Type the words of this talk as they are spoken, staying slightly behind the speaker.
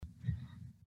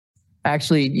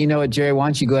Actually, you know what, Jerry, why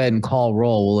don't you go ahead and call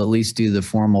roll? We'll at least do the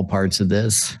formal parts of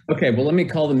this. Okay, well, let me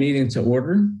call the meeting to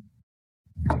order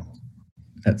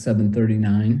at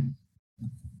 7:39.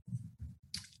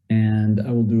 And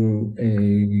I will do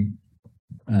a,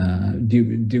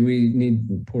 do we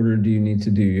need, Porter, do you need to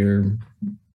do your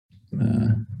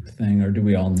thing, or do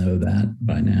we all know that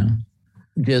by now?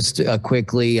 Just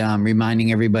quickly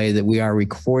reminding everybody that we are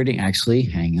recording. Actually,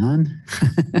 hang on.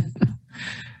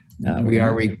 We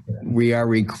are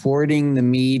recording the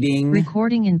meeting.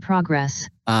 Recording in progress.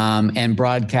 And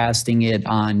broadcasting it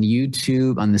on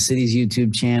YouTube, on the city's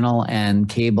YouTube channel and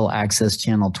cable access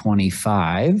channel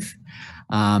 25.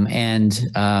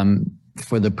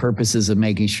 For the purposes of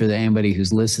making sure that anybody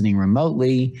who's listening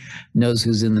remotely knows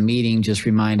who's in the meeting, just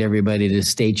remind everybody to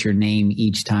state your name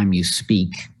each time you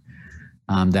speak.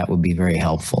 That would be very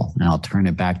helpful. And I'll turn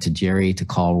it back to Jerry to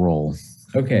call roll.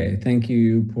 Okay, thank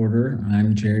you, Porter.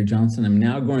 I'm Jerry Johnson. I'm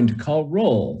now going to call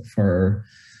roll for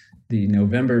the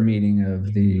November meeting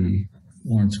of the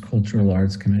Lawrence Cultural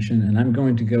Arts Commission, and I'm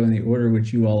going to go in the order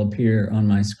which you all appear on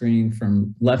my screen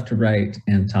from left to right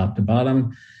and top to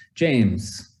bottom.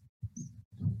 James.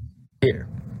 Here.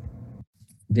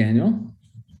 Daniel.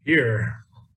 Here.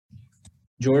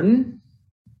 Jordan.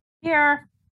 Here.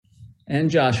 And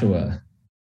Joshua.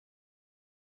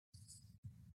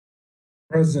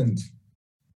 Present.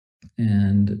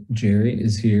 And Jerry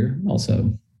is here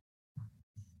also.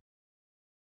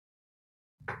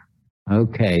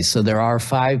 Okay, so there are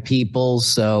 5 people.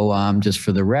 So just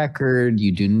for the record,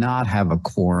 you do not have a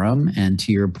quorum. And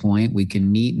to your point, we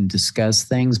can meet and discuss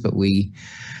things, but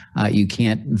you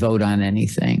can't vote on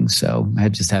anything. So I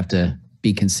just have to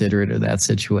be considerate of that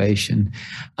situation.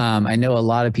 I know a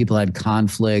lot of people had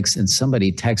conflicts, and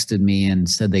somebody texted me and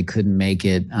said they couldn't make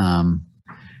it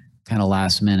kind of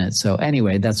last minute. So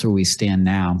anyway, that's where we stand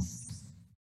now.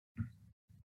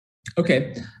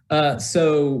 Okay.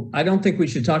 So I don't think we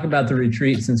should talk about the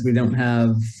retreat since we don't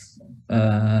have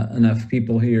enough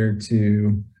people here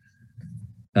to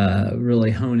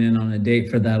really hone in on a date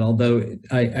for that. Although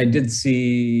I did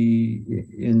see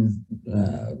in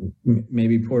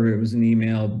maybe Porter, it was an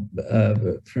email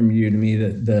from you to me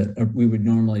that we would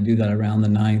normally do that around the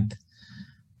 9th.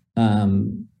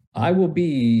 I will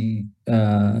be,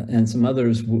 and some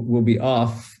others will be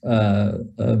off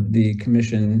of the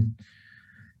commission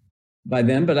by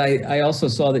then, but I also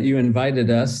saw that you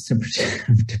invited us to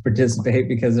participate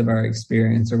because of our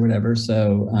experience or whatever.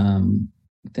 So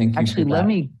thank you. Actually, let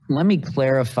me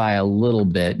clarify a little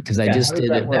bit, because I just did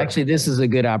it. Actually, this is a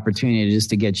good opportunity just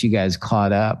to get you guys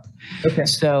caught up. Okay.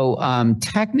 So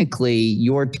technically,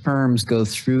 your terms go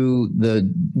through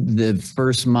the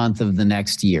first month of the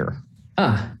next year.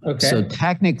 Okay. So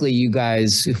technically, you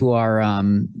guys who are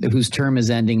whose term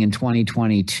is ending in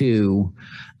 2022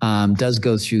 does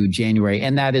go through January,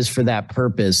 and that is for that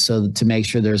purpose. So to make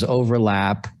sure there's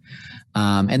overlap,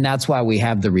 and that's why we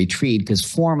have the retreat, because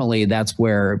formally that's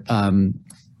where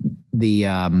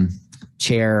the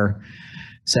chair,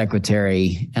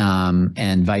 secretary,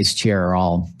 and vice chair are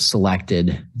all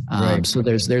selected. Right. So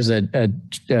there's a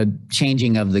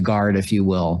changing of the guard, if you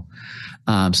will.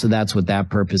 So that's what that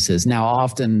purpose is. Now,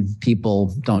 often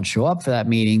people don't show up for that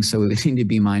meeting, so we need to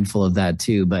be mindful of that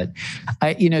too. But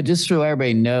just so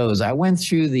everybody knows, I went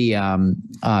through the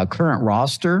current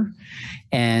roster,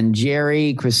 and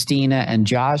Jerry, Christina, and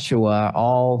Joshua,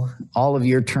 all of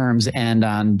your terms end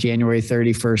on January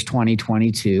 31st,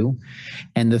 2022.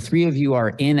 And the 3 of you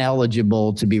are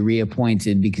ineligible to be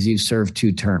reappointed because you've served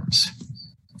 2 terms.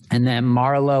 And then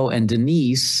Marlo and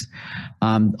Denise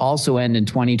also end in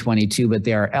 2022, but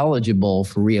they are eligible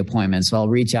for reappointment. So I'll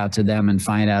reach out to them and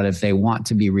find out if they want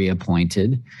to be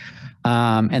reappointed.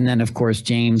 And then, of course,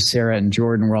 James, Sarah, and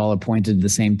Jordan were all appointed at the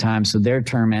same time. So their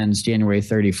term ends January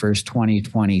 31st,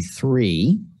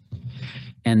 2023.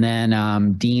 And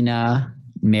then Dina,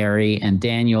 Mary, and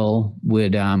Daniel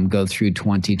would go through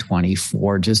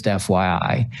 2024, just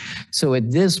FYI. So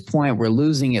at this point, we're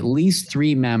losing at least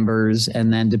 3 members,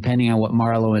 and then depending on what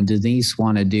Marlo and Denise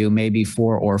want to do, maybe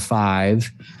 4 or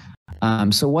 5.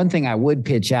 So one thing I would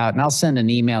pitch out, and I'll send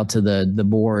an email to the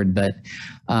board, but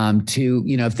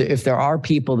if there are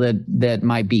people that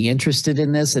might be interested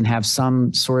in this and have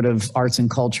some sort of arts and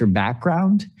culture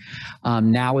background,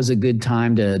 now is a good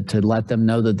time to let them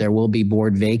know that there will be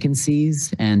board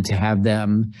vacancies and to have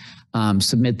them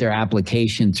submit their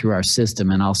application through our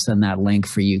system. And I'll send that link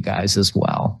for you guys as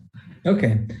well.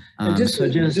 Okay. Just a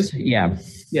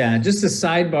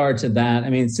sidebar to that. I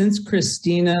mean, since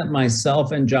Christina,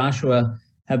 myself, and Joshua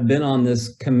have been on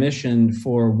this commission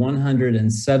for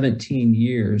 117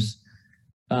 years,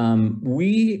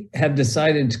 we have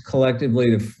decided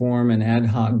collectively to form an ad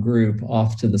hoc group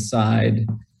off to the side.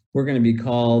 We're going to be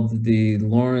called the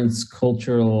Lawrence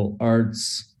Cultural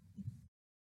Arts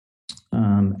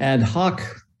Ad Hoc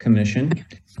Commission.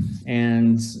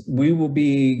 And we will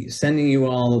be sending you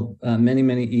all many,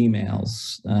 many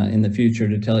emails in the future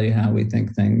to tell you how we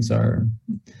think things are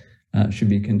should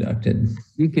be conducted.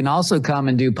 You can also come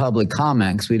and do public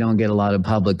comments. We don't get a lot of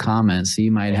public comments, so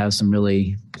you might have some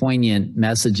really poignant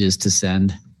messages to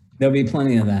send. There'll be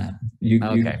plenty of that. You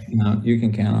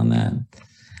can count on that.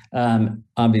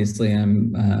 Obviously,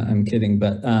 I'm kidding,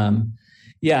 but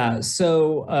yeah.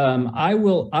 So I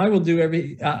will do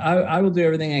everything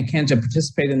I can to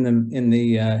participate in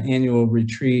the annual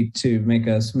retreat to make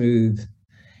a smooth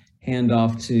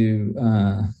handoff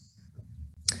to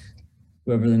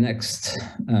whoever the next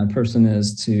person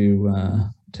is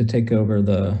to take over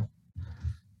the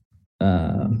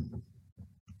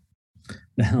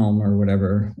helm or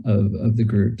whatever of the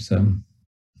group. So,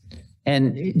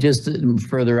 and just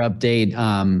further update,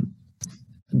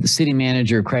 the city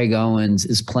manager, Craig Owens,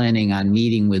 is planning on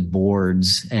meeting with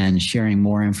boards and sharing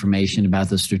more information about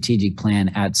the strategic plan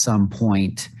at some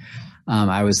point.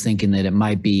 I was thinking that it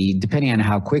might be, depending on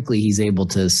how quickly he's able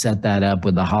to set that up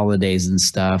with the holidays and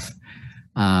stuff,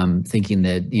 thinking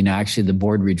that, actually the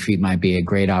board retreat might be a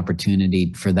great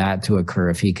opportunity for that to occur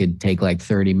if he could take like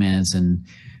 30 minutes and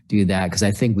do that, because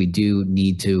I think we do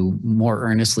need to more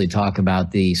earnestly talk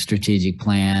about the strategic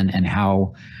plan and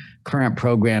how current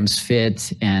programs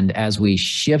fit. And as we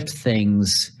shift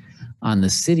things on the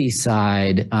city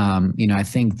side, I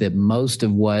think that most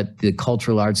of what the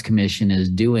Cultural Arts Commission is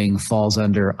doing falls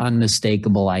under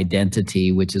unmistakable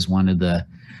identity, which is one of the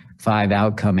 5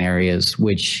 outcome areas,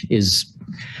 which is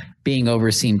being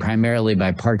overseen primarily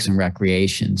by Parks and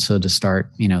Recreation. So to start,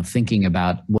 thinking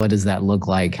about what does that look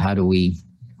like? How do we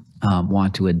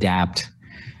want to adapt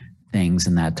things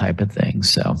and that type of thing?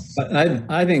 So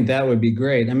I think that would be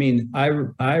great. I mean,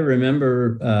 I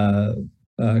remember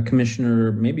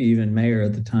Commissioner, maybe even Mayor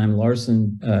at the time,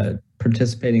 Larson,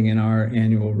 participating in our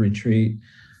annual retreat,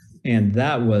 and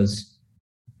that was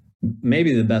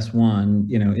maybe the best one,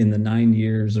 in the 9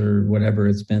 years or whatever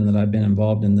it's been that I've been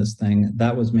involved in this thing.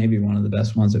 That was maybe one of the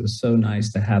best ones. It was so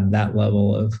nice to have that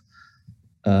level of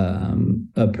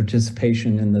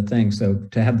participation in the thing. So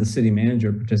to have the city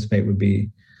manager participate would be,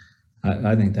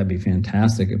 I think that'd be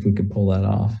fantastic if we could pull that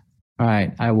off. All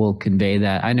right, I will convey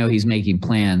that. I know he's making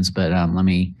plans, but let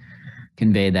me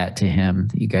convey that to him,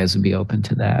 that you guys would be open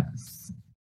to that.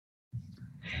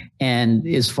 And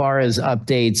as far as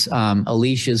updates,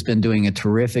 Alicia's been doing a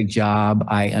terrific job.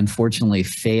 I unfortunately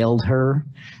failed her.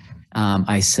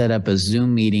 I set up a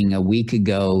Zoom meeting a week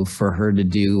ago for her to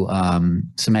do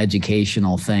some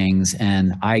educational things,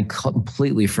 and I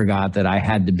completely forgot that I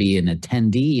had to be an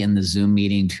attendee in the Zoom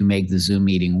meeting to make the Zoom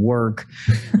meeting work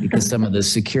because some of the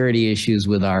security issues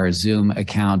with our Zoom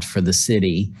account for the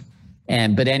city.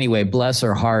 But anyway, bless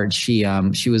her heart, she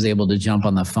was able to jump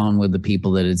on the phone with the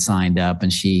people that had signed up,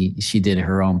 and she did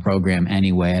her own program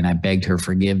anyway, and I begged her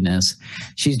forgiveness.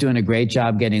 She's doing a great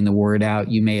job getting the word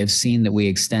out. You may have seen that we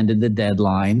extended the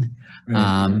deadline. Right.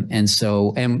 I'm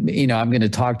going to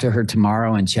talk to her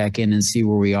tomorrow and check in and see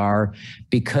where we are,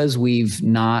 because we've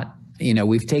not,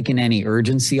 we've taken any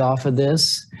urgency off of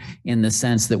this, in the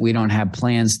sense that we don't have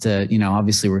plans to,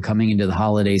 obviously we're coming into the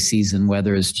holiday season,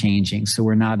 weather is changing. So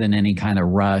we're not in any kind of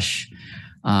rush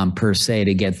per se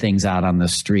to get things out on the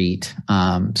street.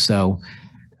 We'll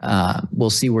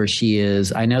see where she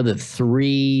is. I know that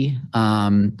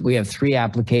we have 3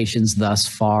 applications thus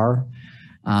far.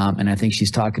 And I think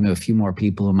she's talking to a few more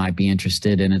people who might be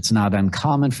interested, and it's not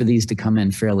uncommon for these to come in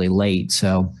fairly late.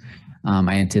 So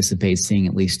I anticipate seeing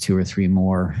at least 2 or 3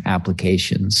 more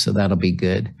applications, so that'll be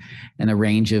good. And a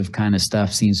range of kind of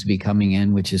stuff seems to be coming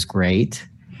in, which is great.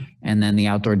 And then the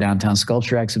Outdoor Downtown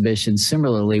Sculpture Exhibition,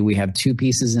 similarly, we have 2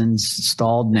 pieces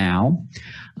installed now.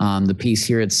 The piece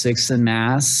here at 6th and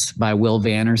Mass by Will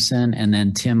Vannerson, and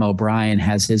then Tim O'Brien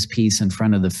has his piece in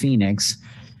front of the Phoenix.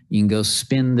 You can go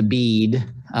spin the bead.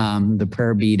 The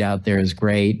prayer bead out there is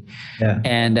great. Yeah.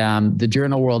 And the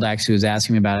Journal World actually was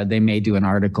asking me about it. They may do an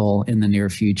article in the near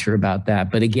future about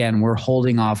that. But again, we're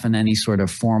holding off on any sort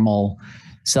of formal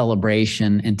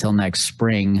celebration until next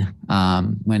spring,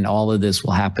 when all of this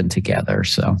will happen together.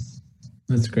 So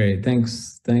that's great.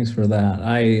 Thanks for that.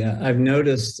 I've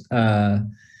noticed, I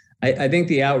think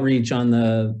the outreach on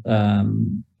the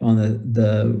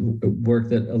work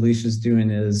that Alicia's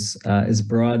doing is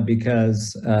broad,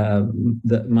 because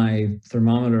my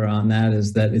thermometer on that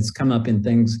is that it's come up in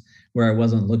things where I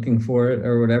wasn't looking for it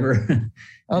or whatever.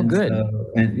 Oh, good.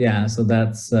 So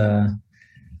that's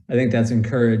think that's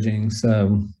encouraging.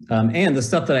 So, and the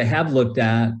stuff that I have looked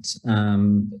at,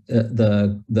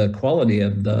 the quality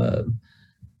of the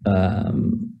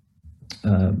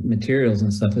materials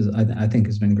and stuff I think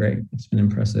has been great. It's been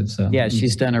impressive. So yeah,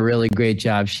 she's done a really great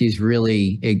job. She's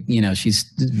really, she's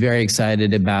very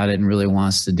excited about it and really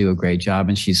wants to do a great job.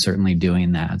 And she's certainly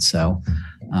doing that. So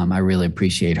I really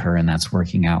appreciate her, and that's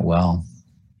working out well.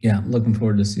 Yeah, looking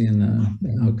forward to seeing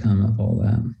the outcome of all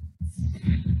that.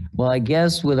 Well, I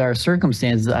guess with our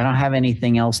circumstances, I don't have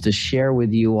anything else to share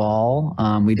with you all.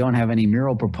 We don't have any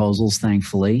mural proposals,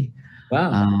 thankfully.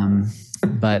 Wow.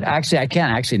 But actually, I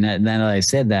can actually, now that I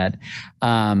said that,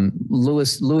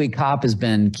 Louis Kopp has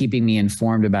been keeping me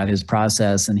informed about his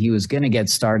process, and he was going to get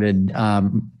started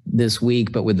this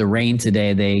week, but with the rain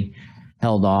today, they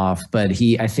held off. But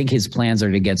I think his plans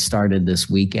are to get started this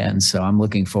weekend. So I'm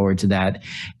looking forward to that.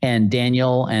 And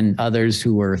Daniel and others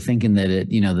who were thinking that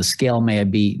the scale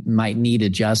might need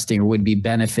adjusting or would be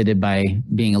benefited by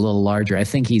being a little larger. I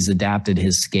think he's adapted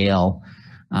his scale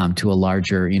to a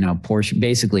larger, portion,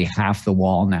 basically half the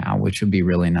wall now, which would be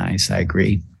really nice. I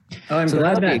agree. Oh, I'm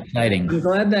glad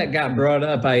that got brought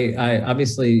up. I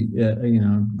obviously,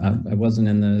 I wasn't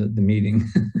in the meeting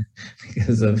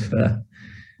because of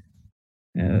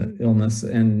illness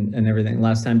and everything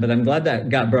last time, but I'm glad that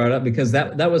got brought up, because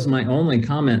that was my only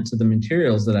comment to the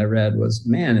materials that I read was,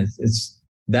 man, it's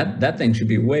that thing should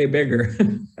be way bigger.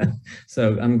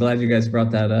 So I'm glad you guys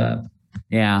brought that up.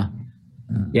 Yeah.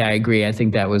 Yeah, I agree. I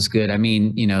think that was good. I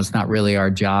mean, it's not really our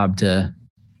job to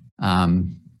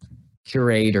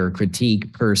curate or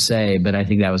critique per se, but I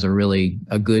think that was a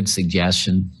good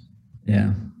suggestion.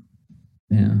 Yeah.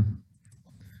 Yeah.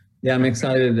 Yeah, I'm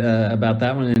excited about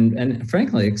that one, and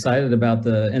frankly excited about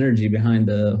the energy behind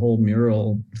the whole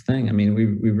mural thing. I mean, we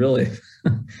really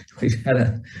we've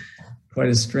had quite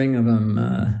a string of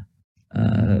them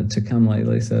to come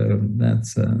lately, so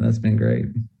that's been great.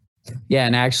 Yeah,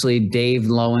 and actually, Dave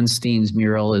Lowenstein's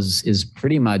mural is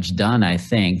pretty much done. I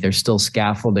think there's still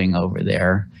scaffolding over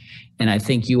there, and I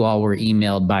think you all were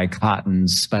emailed by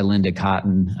Linda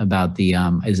Cotton about the.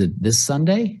 Is it this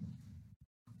Sunday?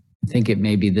 I think it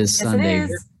may be this Sunday.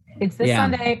 It is. It's this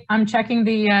Sunday. I'm checking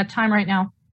the time right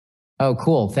now. Oh,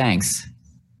 cool. Thanks.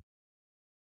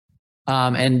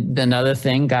 And another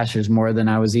thing, gosh, there's more than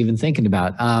I was even thinking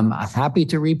about. I'm happy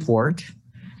to report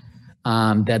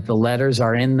that the letters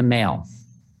are in the mail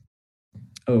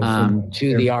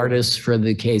to the artists for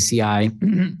the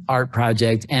KCI art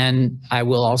project. And I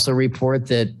will also report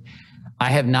that I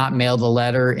have not mailed a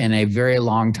letter in a very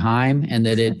long time, and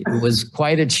that it was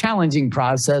quite a challenging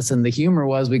process. And the humor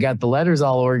was, we got the letters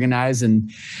all organized and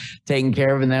taken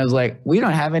care of. And then I was like, we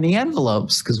don't have any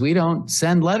envelopes because we don't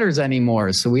send letters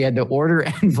anymore. So we had to order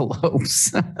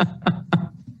envelopes.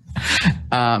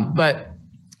 But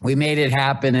we made it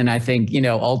happen. And I think,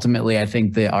 ultimately, I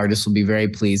think the artists will be very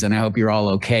pleased, and I hope you're all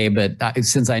okay. But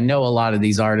since I know a lot of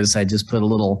these artists, I just put a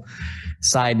little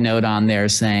side note on there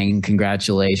saying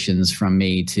congratulations from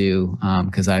me too,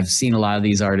 because I've seen a lot of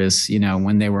these artists,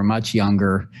 when they were much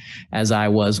younger, as I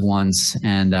was once,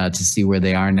 and to see where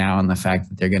they are now, and the fact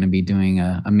that they're going to be doing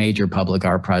a major public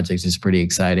art project is pretty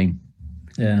exciting.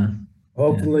 Yeah.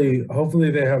 Hopefully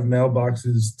they have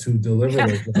mailboxes to deliver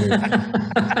those.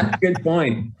 Good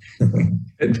point.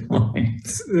 Good point.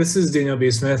 This is Daniel B.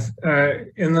 Smith.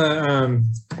 In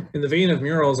the vein of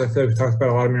murals, I feel like we talked about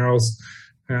a lot of murals.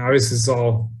 Obviously, it's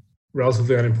all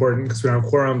relatively unimportant because we don't have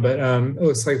quorum, but it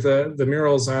looks like the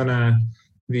murals on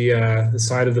the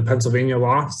side of the Pennsylvania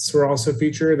lofts were also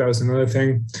featured. That was another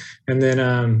thing. And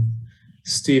then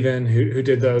Stephen, who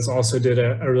did those, also did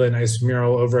a really nice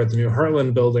mural over at the new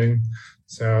Heartland building,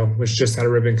 which just had a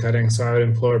ribbon cutting. So I would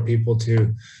implore people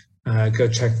to go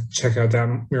check out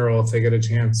that mural if they get a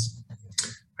chance.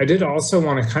 I did also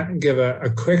want to kind of give a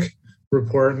quick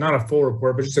report, not a full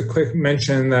report, but just a quick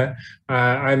mention that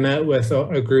I met with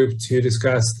a group to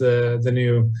discuss the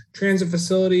new transit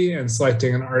facility and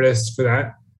selecting an artist for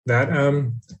that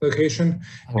location.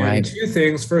 Right. And two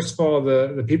things. First of all,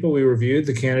 the people we reviewed,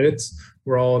 the candidates,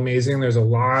 were all amazing. There's a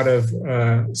lot of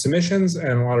submissions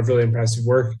and a lot of really impressive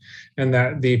work, and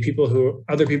that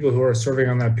other people who are serving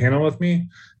on that panel with me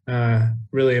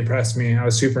really impressed me. I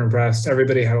was super impressed.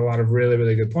 Everybody had a lot of really,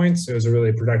 really good points. It was a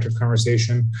really productive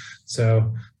conversation.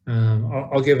 So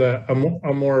I'll give a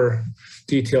more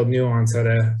detailed nuance at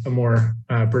a more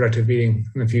productive meeting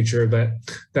in the future, but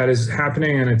that is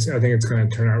happening, and I think it's going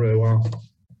to turn out really well.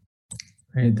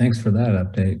 Great. Thanks for that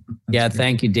update. That's great.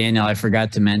 Thank you, Daniel. I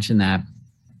forgot to mention that.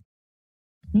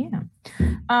 Yeah.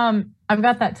 I've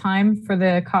got that time for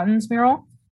the Cottons mural.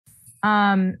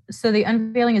 So the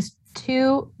unveiling is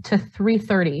 2 to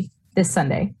 3:30 this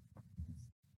Sunday.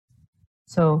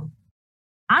 So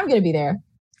I'm going to be there.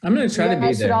 I'm going to try to be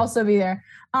I should there. also be there.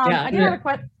 Yeah, I do have a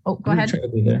question. Oh, go ahead. Try to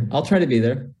be there. I'll try to be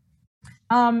there.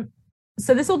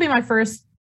 So this will be my first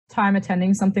time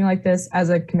attending something like this as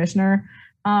a commissioner.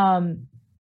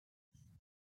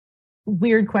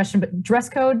 Weird question, but dress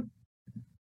code,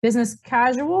 business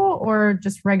casual or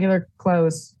just regular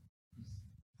clothes?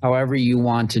 However you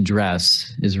want to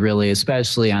dress is really,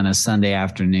 especially on a Sunday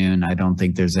afternoon, I don't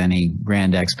think there's any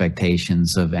grand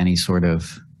expectations of any sort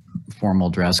of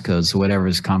formal dress code. So whatever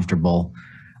is comfortable.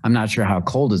 I'm not sure how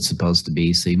cold it's supposed to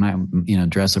be, so you might,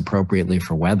 dress appropriately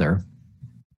for weather.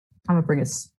 I'm gonna bring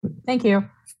thank you.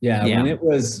 Yeah, Yeah.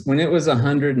 When it was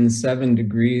 107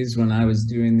 degrees when I was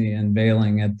doing the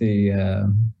unveiling at the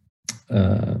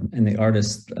in the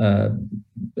artist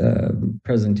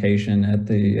presentation at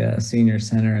the senior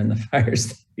center and the fire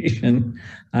station,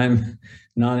 I'm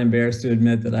not embarrassed to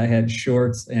admit that I had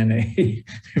shorts and a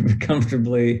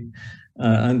comfortably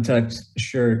untucked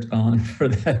shirt on for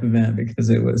that event because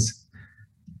it was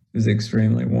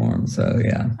extremely warm. So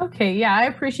yeah. Okay, yeah, I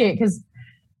appreciate it because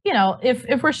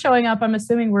if we're showing up, I'm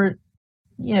assuming we're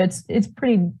it's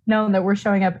pretty known that we're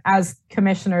showing up as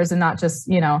commissioners and not just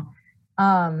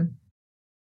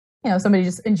somebody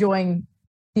just enjoying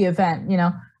the event.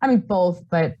 I mean both,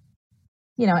 but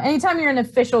anytime you're in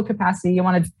official capacity, you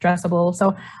want to dress up a little.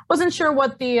 So wasn't sure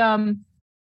what the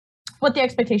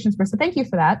expectations were. So thank you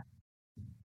for that.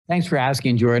 Thanks for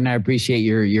asking, Jordan. I appreciate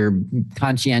your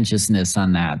conscientiousness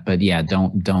on that. But yeah,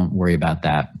 don't worry about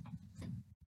that.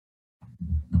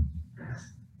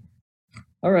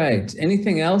 All right.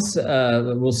 Anything else?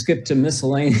 We'll skip to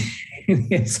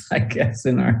miscellaneous, I guess,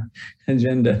 in our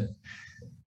agenda.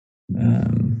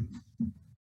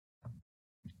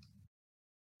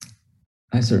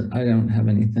 I don't have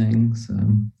anything. So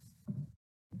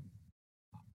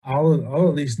I'll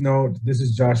at least note this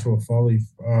is Joshua Foley.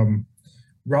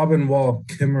 Robin Wall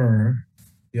Kimmerer,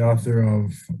 the author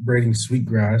of Braiding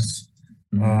Sweetgrass,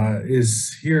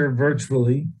 is here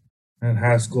virtually at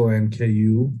Haskell and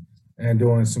KU and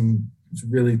doing some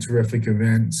really terrific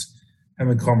events,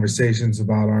 having conversations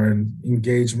about our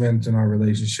engagement and our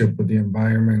relationship with the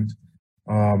environment.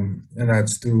 And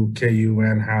that's through KU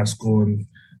and Haskell, and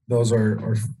those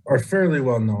are fairly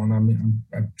well known. I mean,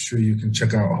 I'm sure you can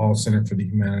check out Hall Center for the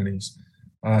Humanities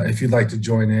if you'd like to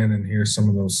join in and hear some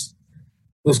of those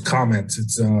comments.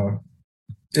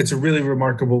 It's a really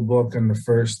remarkable book and the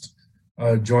first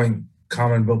joint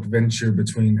common book venture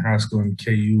between Haskell and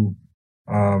KU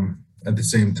at the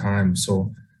same time.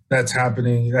 So that's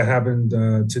happening. That happened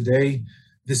today.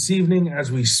 This evening,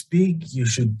 as we speak, you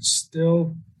should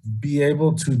still be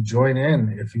able to join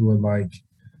in if you would like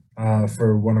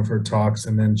for one of her talks,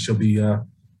 and then she'll be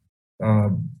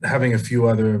having a few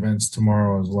other events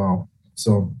tomorrow as well.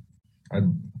 So I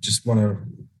just want to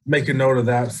make a note of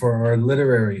that for our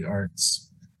literary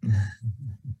arts.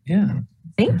 Yeah.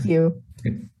 Thank you.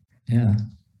 Yeah.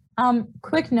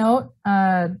 Quick note,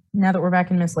 now that we're back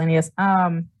in miscellaneous.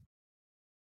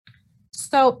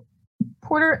 So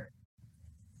Porter,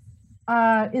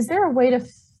 is there a way to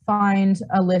find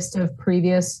a list of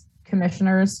previous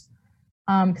commissioners?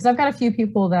 Because I've got a few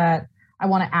people that I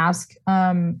want to ask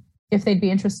if they'd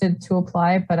be interested to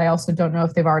apply, but I also don't know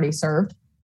if they've already served.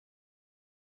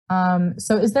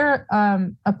 So is there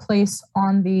a place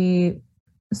on the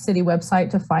city website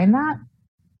to find that?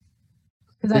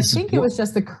 Because I think it was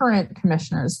just the current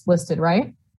commissioners listed,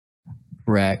 right?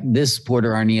 Correct. This is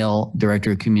Porter Arneal,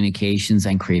 Director of Communications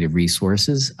and Creative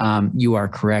Resources. You are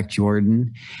correct,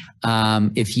 Jordan.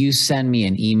 If you send me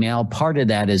an email, part of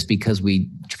that is because we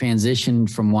transitioned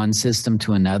from one system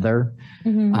to another.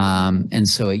 Mm-hmm. And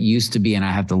so it used to be, and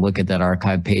I have to look at that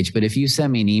archive page, but if you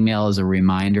send me an email as a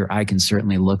reminder, I can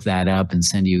certainly look that up and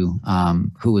send you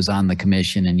who was on the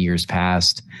commission in years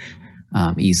past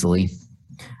easily.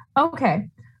 Okay.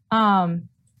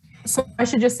 So I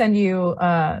should just send you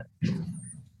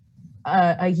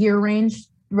a year range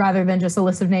rather than just a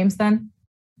list of names then?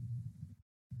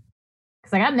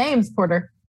 Because I got names,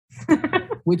 Porter.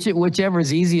 Whichever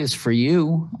is easiest for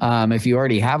you. If you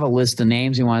already have a list of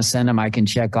names you want to send them, I can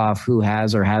check off who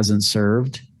has or hasn't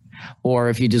served. Or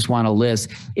if you just want a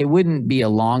list, it wouldn't be a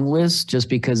long list just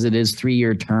because it is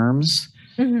 3-year terms.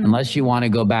 Mm-hmm. Unless you want to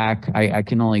go back, I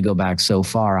can only go back so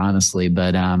far, honestly.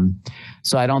 But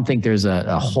so I don't think there's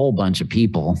a whole bunch of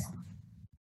people.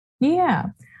 Yeah.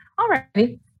 All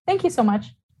righty. Thank you so much.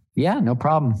 Yeah, no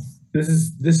problem. This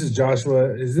is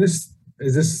Joshua. Is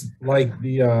this like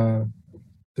the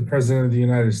president of the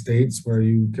United States where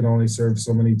you can only serve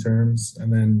so many terms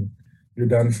and then you're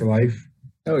done for life?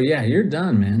 Oh yeah, you're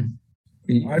done, man.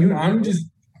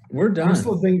 We're done. I'm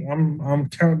still thinking. I'm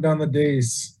counting down the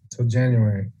days. till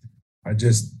January. I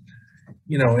just,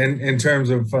 in terms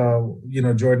of,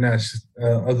 Jordan asked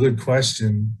a good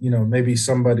question, maybe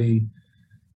somebody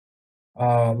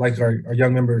like our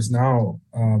young members now,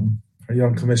 our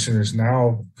young commissioners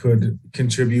now could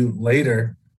contribute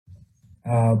later.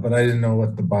 But I didn't know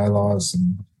what the bylaws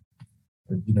and,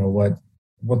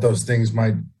 what those things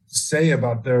might say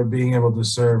about their being able to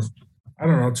serve,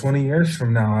 20 years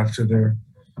from now after their,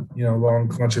 long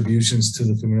contributions to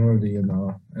the community and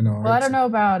Well, I don't know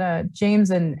about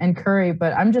James and Curry,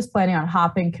 but I'm just planning on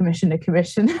hopping commission to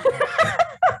commission.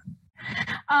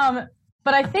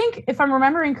 But I think if I'm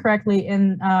remembering correctly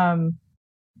in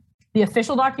the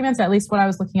official documents, at least what I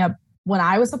was looking up when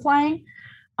I was applying,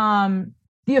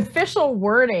 the official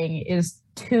wording is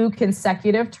 2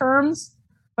 consecutive terms,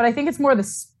 but I think it's more the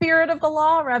spirit of the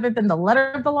law rather than the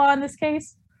letter of the law in this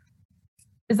case.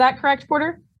 Is that correct,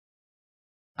 Porter?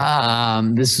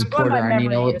 This is Porter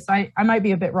Arneal. So I might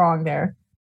be a bit wrong there.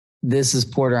 This is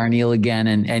Porter Arneal again,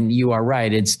 and you are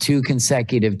right. It's 2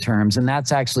 consecutive terms, and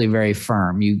that's actually very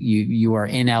firm. You are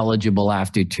ineligible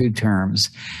after 2 terms.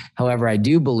 However, I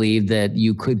do believe that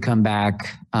you could come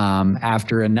back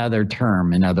after another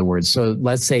term. In other words, so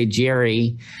let's say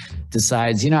Jerry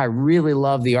decides, I really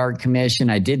love the Art Commission.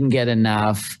 I didn't get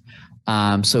enough.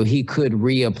 So he could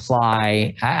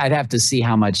reapply. I'd have to see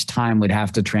how much time would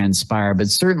have to transpire, but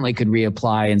certainly could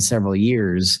reapply in several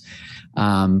years.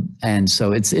 And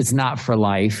so it's not for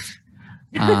life.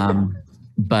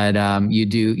 But you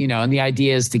do, and the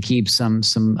idea is to keep some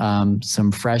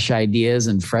fresh ideas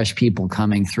and fresh people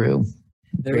coming through.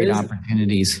 Great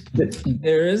opportunities.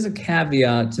 There is a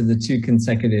caveat to the 2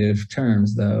 consecutive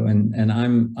terms, though, and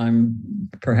I'm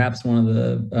perhaps one of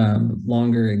the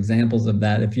longer examples of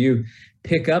that. If you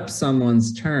pick up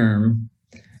someone's term,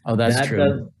 that's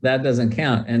true. That doesn't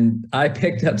count. And I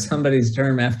picked up somebody's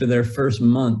term after their first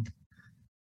month.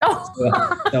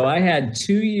 So I had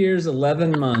 2 years,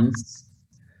 11 months,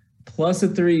 plus a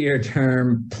 3-year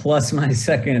term, plus my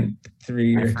second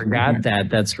 3-year. I forgot that.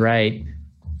 That's right.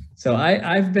 So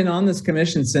I've been on this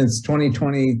commission since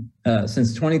 2020,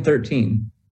 since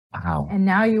 2013. Wow. And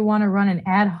now you want to run an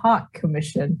ad hoc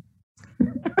commission.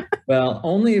 Well,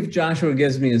 only if Joshua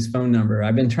gives me his phone number.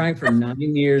 I've been trying for 9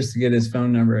 years to get his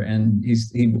phone number, and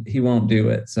he won't do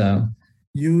it. So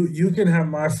you can have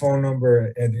my phone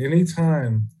number at any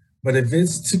time, but if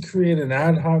it's to create an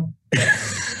ad hoc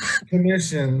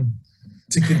commission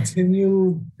to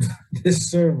continue this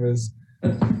service,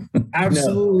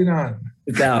 absolutely not.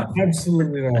 It's out.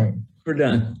 Absolutely not. We're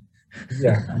done.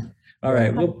 Yeah. All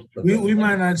right. Well, we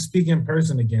might not speak in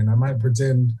person again. I might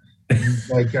pretend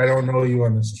like I don't know you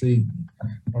on the street,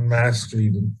 on Mass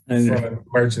Street, in front of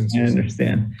merchants. I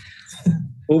understand.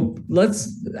 Well,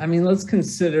 let's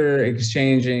consider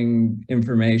exchanging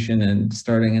information and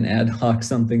starting an ad hoc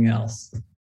something else.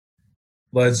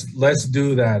 Let's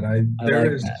do that.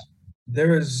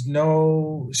 There is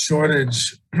no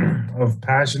shortage of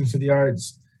passion for the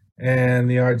arts, and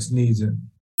the arts needs it.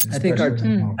 I think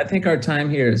our time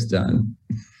here is done.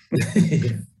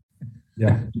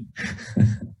 Yeah.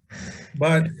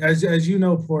 But as you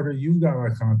know, Porter, you've got my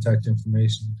contact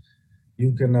information.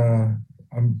 You can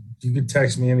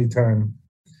text me anytime,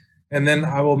 and then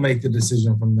I will make the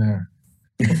decision from there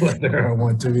whether I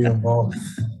want to be involved.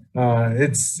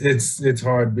 It's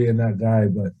hard being that guy,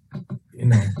 but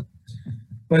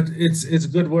but it's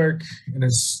good work and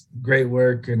it's great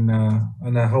work, and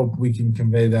I hope we can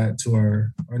convey that to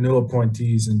our new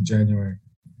appointees in January.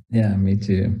 Yeah, me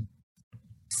too.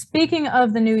 Speaking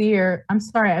of the new year, I'm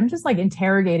sorry, I'm just like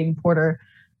interrogating Porter.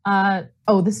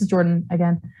 This is Jordan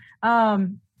again.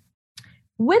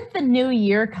 With the new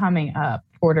year coming up,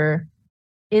 Porter,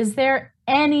 is there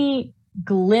any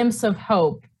glimpse of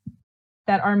hope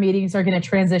that our meetings are going to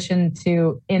transition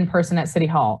to in-person at City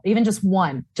Hall? Even just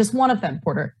one of them,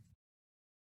 Porter.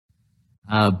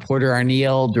 Porter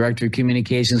Arneal, Director of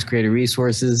Communications, Creative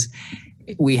Resources.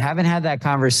 We haven't had that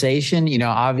conversation.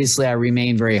 Obviously I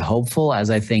remain very hopeful,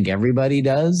 as I think everybody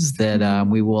does, that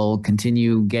we will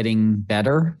continue getting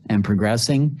better and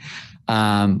progressing.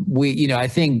 I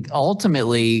think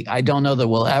ultimately, I don't know that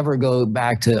we'll ever go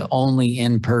back to only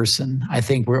in person. I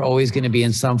think we're always going to be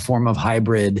in some form of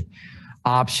hybrid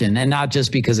option, and not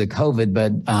just because of COVID,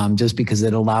 but just because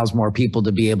it allows more people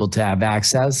to be able to have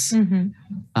access.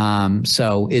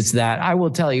 So it's that. I will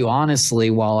tell you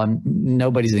honestly, while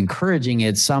nobody's encouraging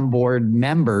it, some board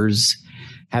members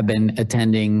have been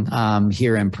attending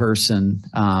here in person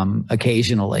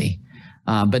occasionally.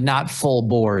 But not full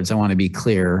boards. I want to be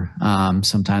clear.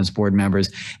 Sometimes board members,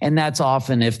 and that's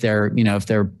often if their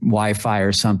Wi-Fi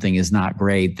or something is not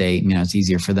great, it's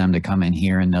easier for them to come in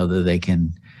here and know that they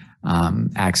can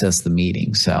access the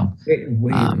meeting. So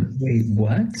wait,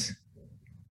 what?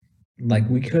 Like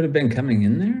we could have been coming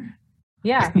in there?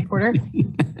 Yeah, Porter.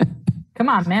 Come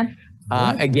on, man.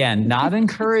 Again, not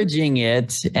encouraging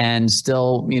it, and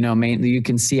still, mainly you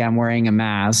can see I'm wearing a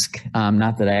mask.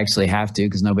 Not that I actually have to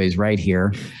because nobody's right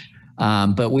here.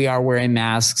 But we are wearing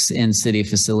masks in city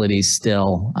facilities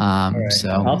still. Right. So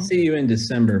I'll see you in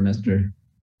December, Mr.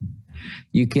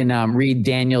 You can read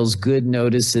Daniel's good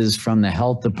notices from the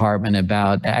health department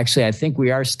about, actually, I think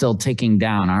we are still ticking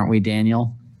down, aren't we,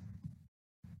 Daniel?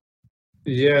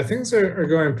 Yeah, things are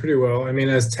going pretty well. I mean,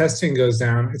 as testing goes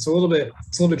down, it's a little bit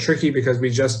tricky because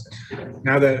we just,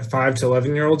 now that 5 to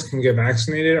 11-year-olds can get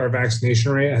vaccinated, our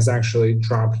vaccination rate has actually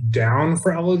dropped down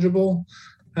for eligible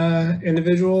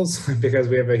individuals because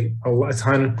we have a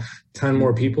ton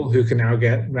more people who can now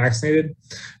get vaccinated.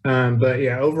 But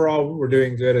yeah, overall, we're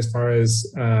doing good as far as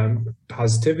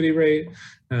positivity rate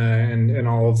and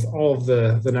all of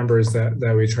the numbers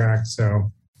that we track.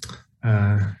 So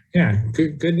yeah,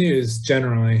 good news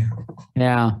generally.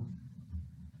 Yeah.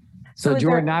 So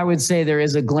Jordan, I would say there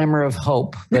is a glimmer of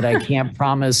hope, but I can't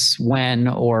promise when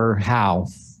or how.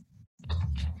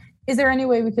 Is there any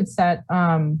way we could set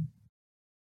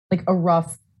like a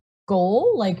rough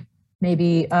goal? Like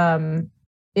maybe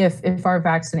if our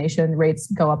vaccination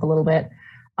rates go up a little bit,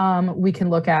 we can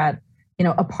look at,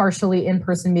 a partially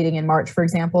in-person meeting in March, for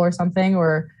example, or something,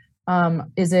 or are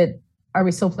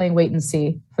we still playing wait and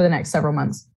see for the next several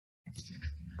months?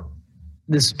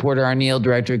 This is Porter Arneal,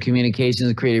 Director of Communications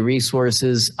and Creative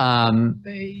Resources.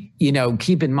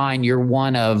 Keep in mind, you're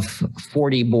one of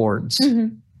 40 boards.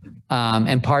 Mm-hmm.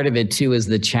 And part of it too is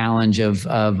the challenge of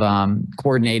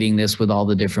coordinating this with all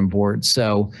the different boards.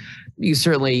 So you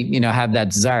certainly, have that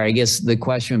desire. I guess the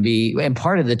question would be, and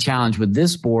part of the challenge with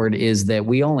this board is that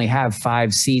we only have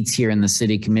 5 seats here in the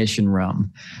city commission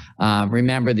room.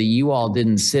 Remember that you all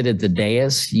didn't sit at the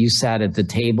dais, you sat at the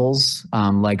tables,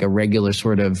 like a regular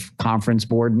sort of conference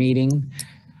board meeting.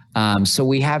 So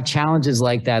we have challenges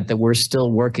like that we're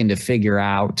still working to figure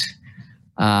out.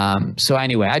 So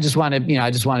anyway, I just want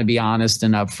to be honest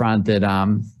and upfront that,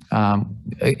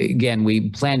 again, we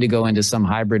plan to go into some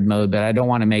hybrid mode, but I don't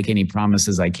want to make any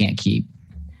promises I can't keep.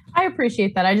 I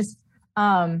appreciate that. I just,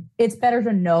 it's better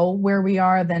to know where we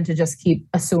are than to just keep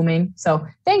assuming. So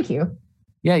thank you.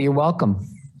 Yeah, you're welcome.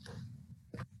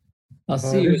 I'll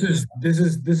see you. This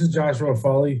is Joshua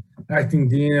Foley, acting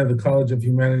Dean of the College of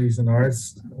Humanities and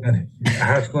Arts at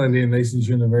Haskell Indian Nations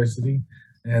University,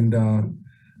 and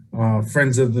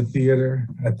Friends of the Theater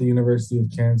at the University of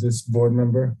Kansas, board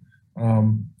member.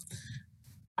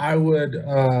 I would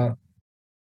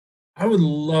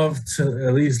love to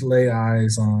at least lay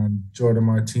eyes on Jordan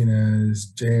Martinez,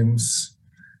 James,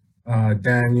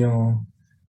 Daniel,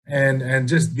 and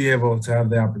just be able to have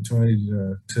the opportunity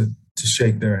to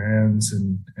shake their hands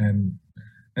and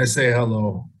say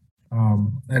hello.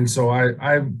 And so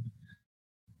I've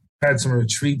had some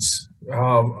retreats.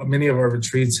 Many of our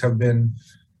retreats have been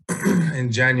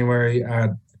in January at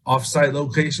offsite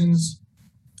locations.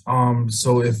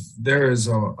 So if there is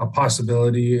a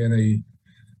possibility in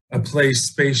a place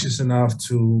spacious enough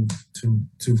to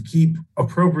keep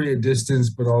appropriate distance,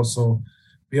 but also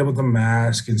be able to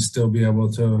mask and still be able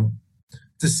to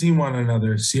see one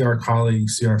another, see our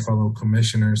colleagues, see our fellow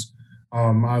commissioners,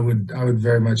 I would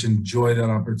very much enjoy that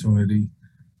opportunity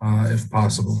if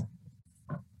possible.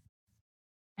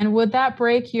 And would that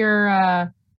break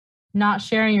your not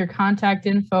sharing your contact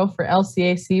info for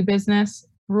LCAC business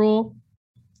rule?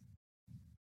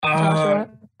 Not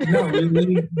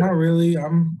really.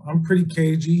 I'm pretty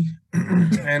cagey,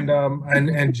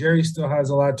 and Jerry still has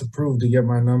a lot to prove to get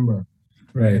my number.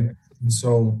 Right. And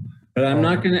so, but I'm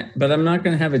not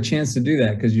gonna have a chance to do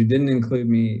that because you didn't include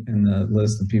me in the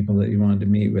list of people that you wanted to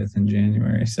meet with in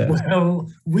January. So well,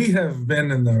 we have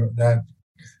been in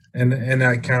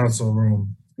that council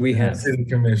room. We have city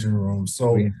commission room.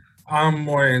 So I'm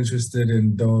more interested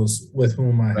in those with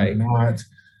whom I have not.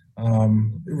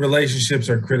 Relationships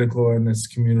are critical in this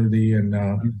community, and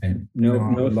no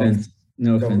offense.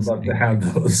 No offense. I'd love to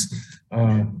have those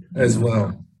as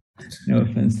well. No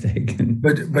offense taken.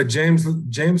 But James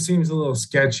seems a little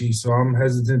sketchy, so I'm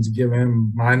hesitant to give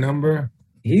him my number.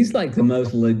 He's like the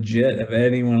most legit of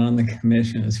anyone on the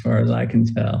commission, as far as I can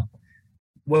tell.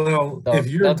 Well,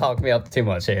 don't talk me up too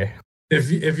much here.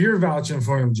 If you're vouching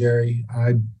for him, Jerry,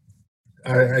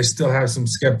 I still have some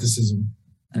skepticism.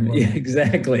 Yeah,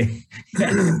 exactly.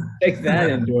 Take that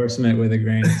endorsement with a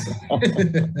grain of salt.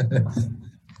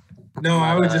 No,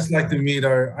 I would just like to meet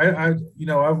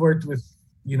I've worked with,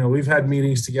 we've had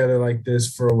meetings together like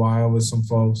this for a while with some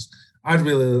folks. I'd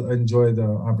really enjoy the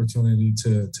opportunity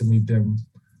to meet them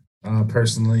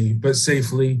personally, but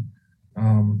safely,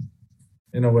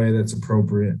 in a way that's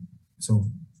appropriate. So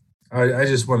I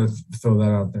just want to throw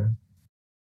that out there.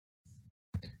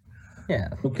 Yeah.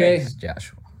 Okay. Thanks,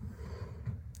 Joshua.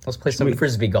 Let's play some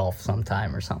frisbee golf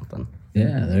sometime or something.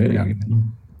 Yeah, there you go.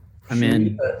 I'm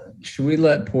in. Should we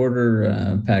let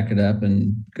Porter pack it up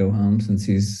and go home since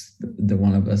he's the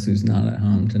one of us who's not at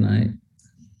home tonight?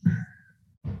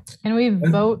 Can we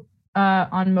vote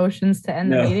on motions to end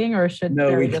No. the meeting, or should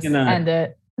No, we we just cannot. end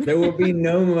it? There will be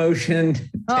no motion.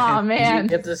 Oh man.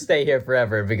 You have to stay here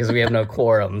forever because we have no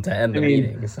quorum to end the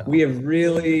meeting. So. We have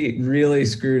really, really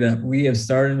screwed up. We have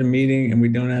started a meeting and we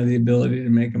don't have the ability to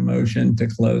make a motion to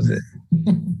close it.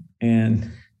 And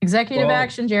Executive Well-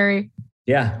 action, Jerry.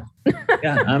 yeah,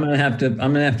 I'm gonna have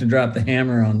to drop the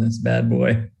hammer on this bad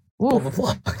boy. Oof.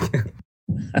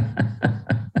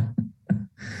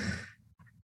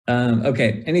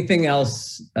 Okay. Anything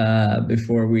else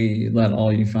before we let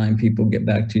all you fine people get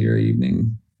back to your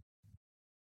evening?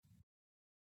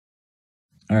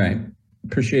 All right.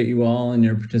 Appreciate you all and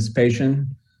your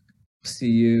participation. See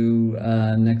you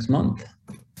next month.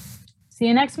 See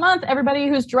you next month. Everybody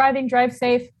who's driving, drive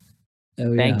safe.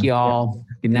 Oh, Thank yeah. you all.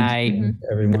 Good night. Mhm.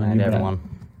 Everyone. Good night, You bet. everyone.